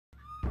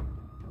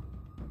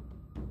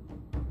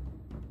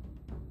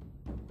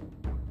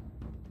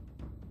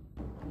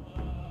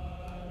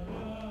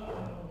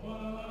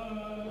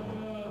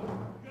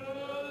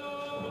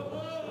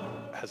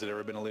Has it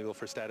ever been illegal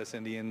for status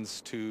Indians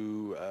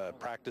to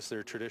practice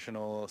their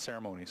traditional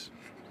ceremonies?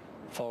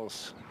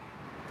 False.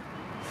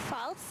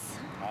 False?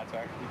 That's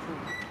actually true.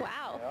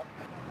 Wow. Yep.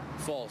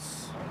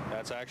 False.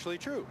 That's actually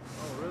true.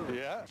 Oh, really?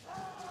 Yeah.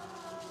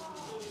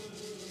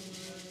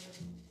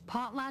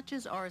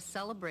 Potlatches are a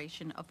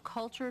celebration of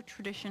culture,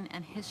 tradition,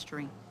 and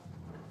history.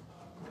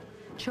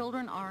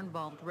 Children are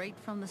involved right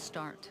from the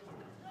start.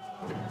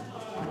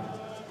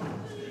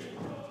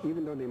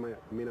 Even though they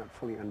may not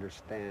fully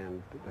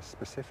understand the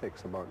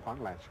specifics about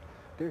potlatch,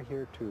 they're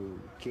here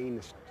to gain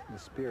the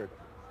spirit,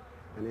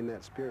 and in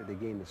that spirit they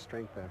gain the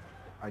strength of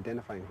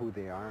identifying who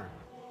they are.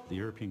 The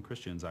European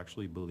Christians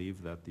actually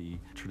believed that the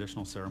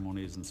traditional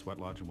ceremonies and sweat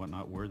lodge and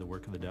whatnot were the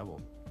work of the devil.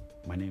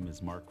 My name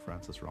is Mark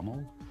Francis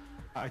Rummel.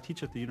 I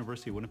teach at the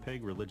University of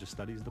Winnipeg Religious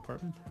Studies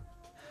Department.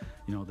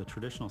 You know, the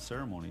traditional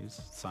ceremonies,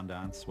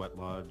 Sundance, Sweat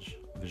Lodge,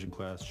 Vision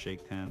Quest,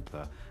 Shake Tent,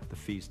 the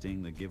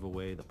feasting, the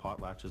giveaway, the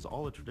potlatches,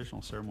 all the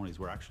traditional ceremonies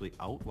were actually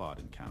outlawed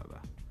in Canada.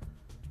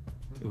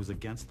 It was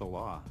against the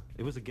law.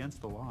 It was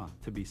against the law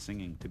to be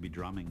singing, to be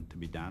drumming, to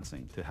be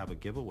dancing, to have a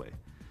giveaway.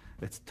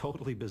 It's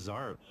totally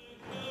bizarre.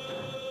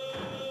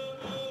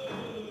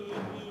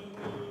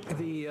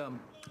 The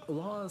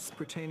laws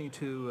pertaining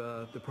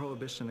to the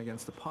prohibition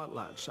against the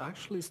potlatch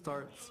actually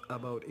starts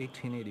about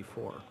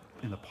 1884.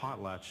 In the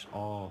potlatch,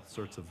 all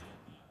sorts of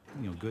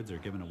goods are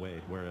given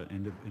away, where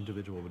an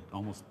individual would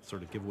almost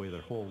sort of give away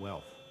their whole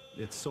wealth.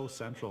 It's so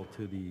central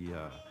to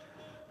the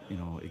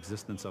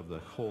existence of the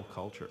whole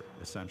culture,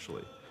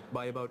 essentially.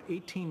 By about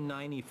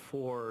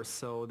 1894 or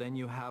so, then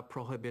you have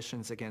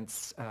prohibitions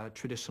against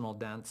traditional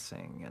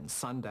dancing and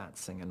sun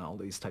dancing and all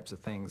these types of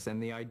things.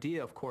 And the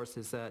idea, of course,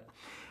 is that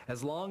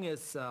as long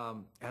as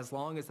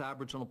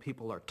Aboriginal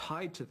people are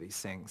tied to these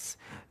things,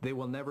 they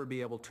will never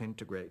be able to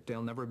integrate.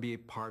 They'll never be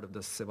part of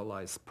the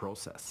civilized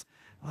process.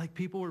 Like,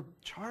 people were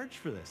charged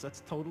for this.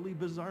 That's totally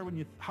bizarre.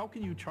 How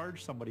can you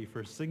charge somebody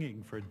for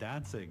singing, for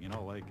dancing?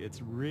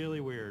 It's really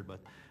weird, but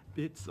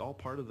it's all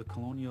part of the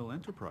colonial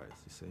enterprise.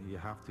 You say you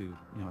have to,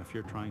 if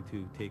you're trying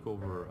to take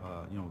over,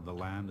 the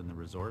land and the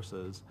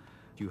resources,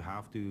 you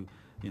have to,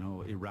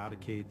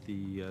 eradicate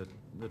the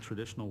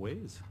traditional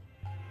ways.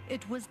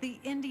 It was the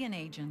Indian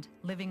agent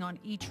living on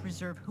each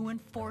reserve who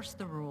enforced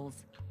the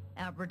rules.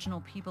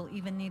 Aboriginal people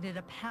even needed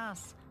a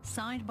pass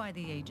signed by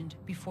the agent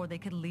before they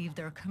could leave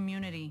their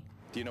community.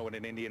 Do you know what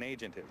an Indian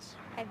agent is?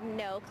 I have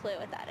no clue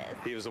what that is.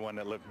 He was the one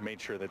that made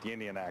sure that the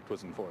Indian Act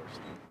was enforced.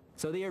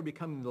 So they are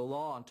becoming the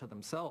law unto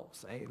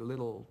themselves,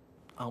 little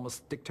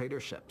almost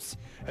dictatorships.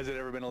 Has it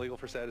ever been illegal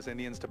for status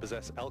Indians to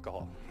possess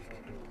alcohol?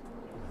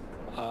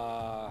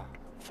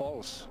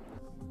 False.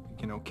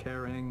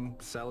 Carrying,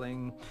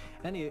 selling,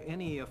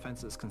 any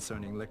offenses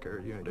concerning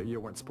liquor, you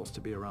weren't supposed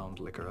to be around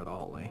liquor at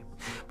all,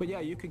 But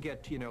yeah, you could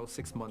get,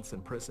 6 months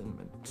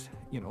imprisonment,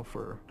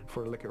 for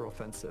liquor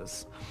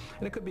offenses.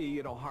 And it could be,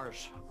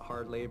 harsh,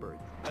 hard labor.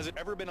 Has it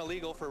ever been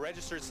illegal for a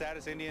registered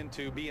status Indian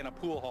to be in a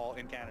pool hall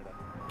in Canada?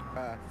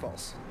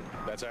 False.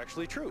 That's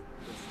actually true.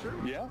 It's true.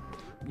 Yeah.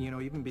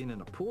 Even being in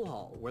a pool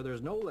hall where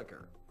there's no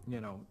liquor,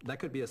 that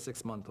could be a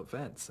 6-month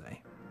offense,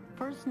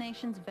 First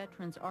Nations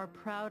veterans are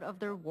proud of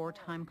their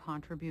wartime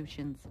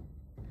contributions.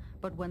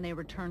 But when they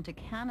returned to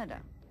Canada,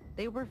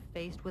 they were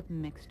faced with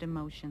mixed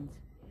emotions.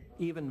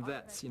 Even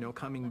vets,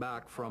 coming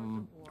back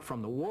from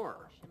the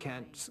war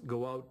can't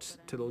go out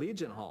to the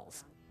Legion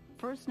halls.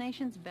 First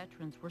Nations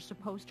veterans were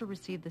supposed to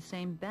receive the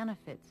same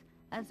benefits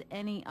as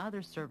any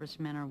other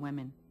servicemen or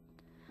women.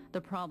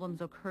 The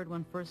problems occurred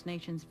when First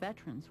Nations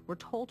veterans were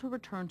told to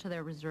return to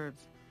their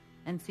reserves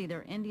and see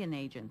their Indian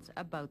agents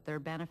about their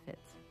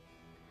benefits.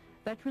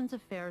 Veterans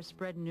Affairs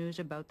spread news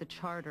about the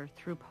charter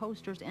through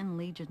posters in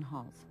Legion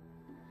halls.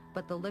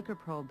 But the Liquor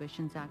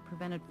Prohibitions Act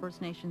prevented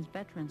First Nations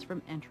veterans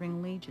from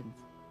entering legions.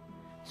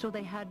 So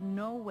they had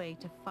no way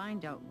to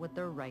find out what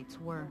their rights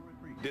were.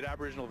 Did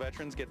Aboriginal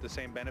veterans get the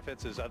same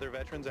benefits as other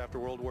veterans after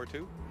World War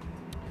II?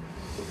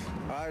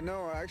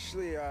 No,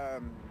 actually,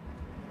 I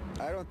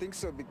don't think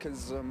so,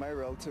 because my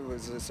relative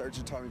was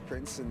Sergeant Tommy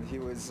Prince, and he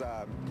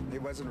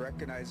wasn't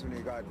recognized when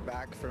he got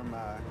back from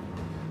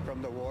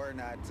the war and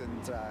that,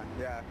 and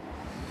yeah,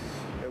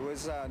 it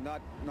was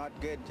not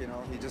good.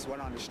 He just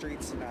went on the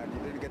streets and he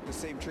didn't get the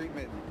same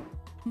treatment.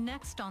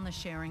 Next on the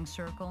sharing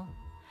circle,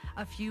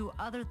 a few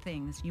other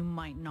things you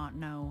might not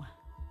know.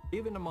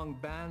 Even among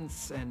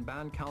bands and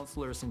band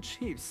counselors and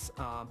chiefs,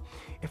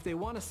 if they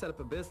want to set up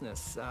a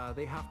business,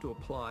 they have to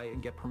apply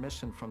and get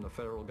permission from the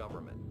federal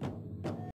government.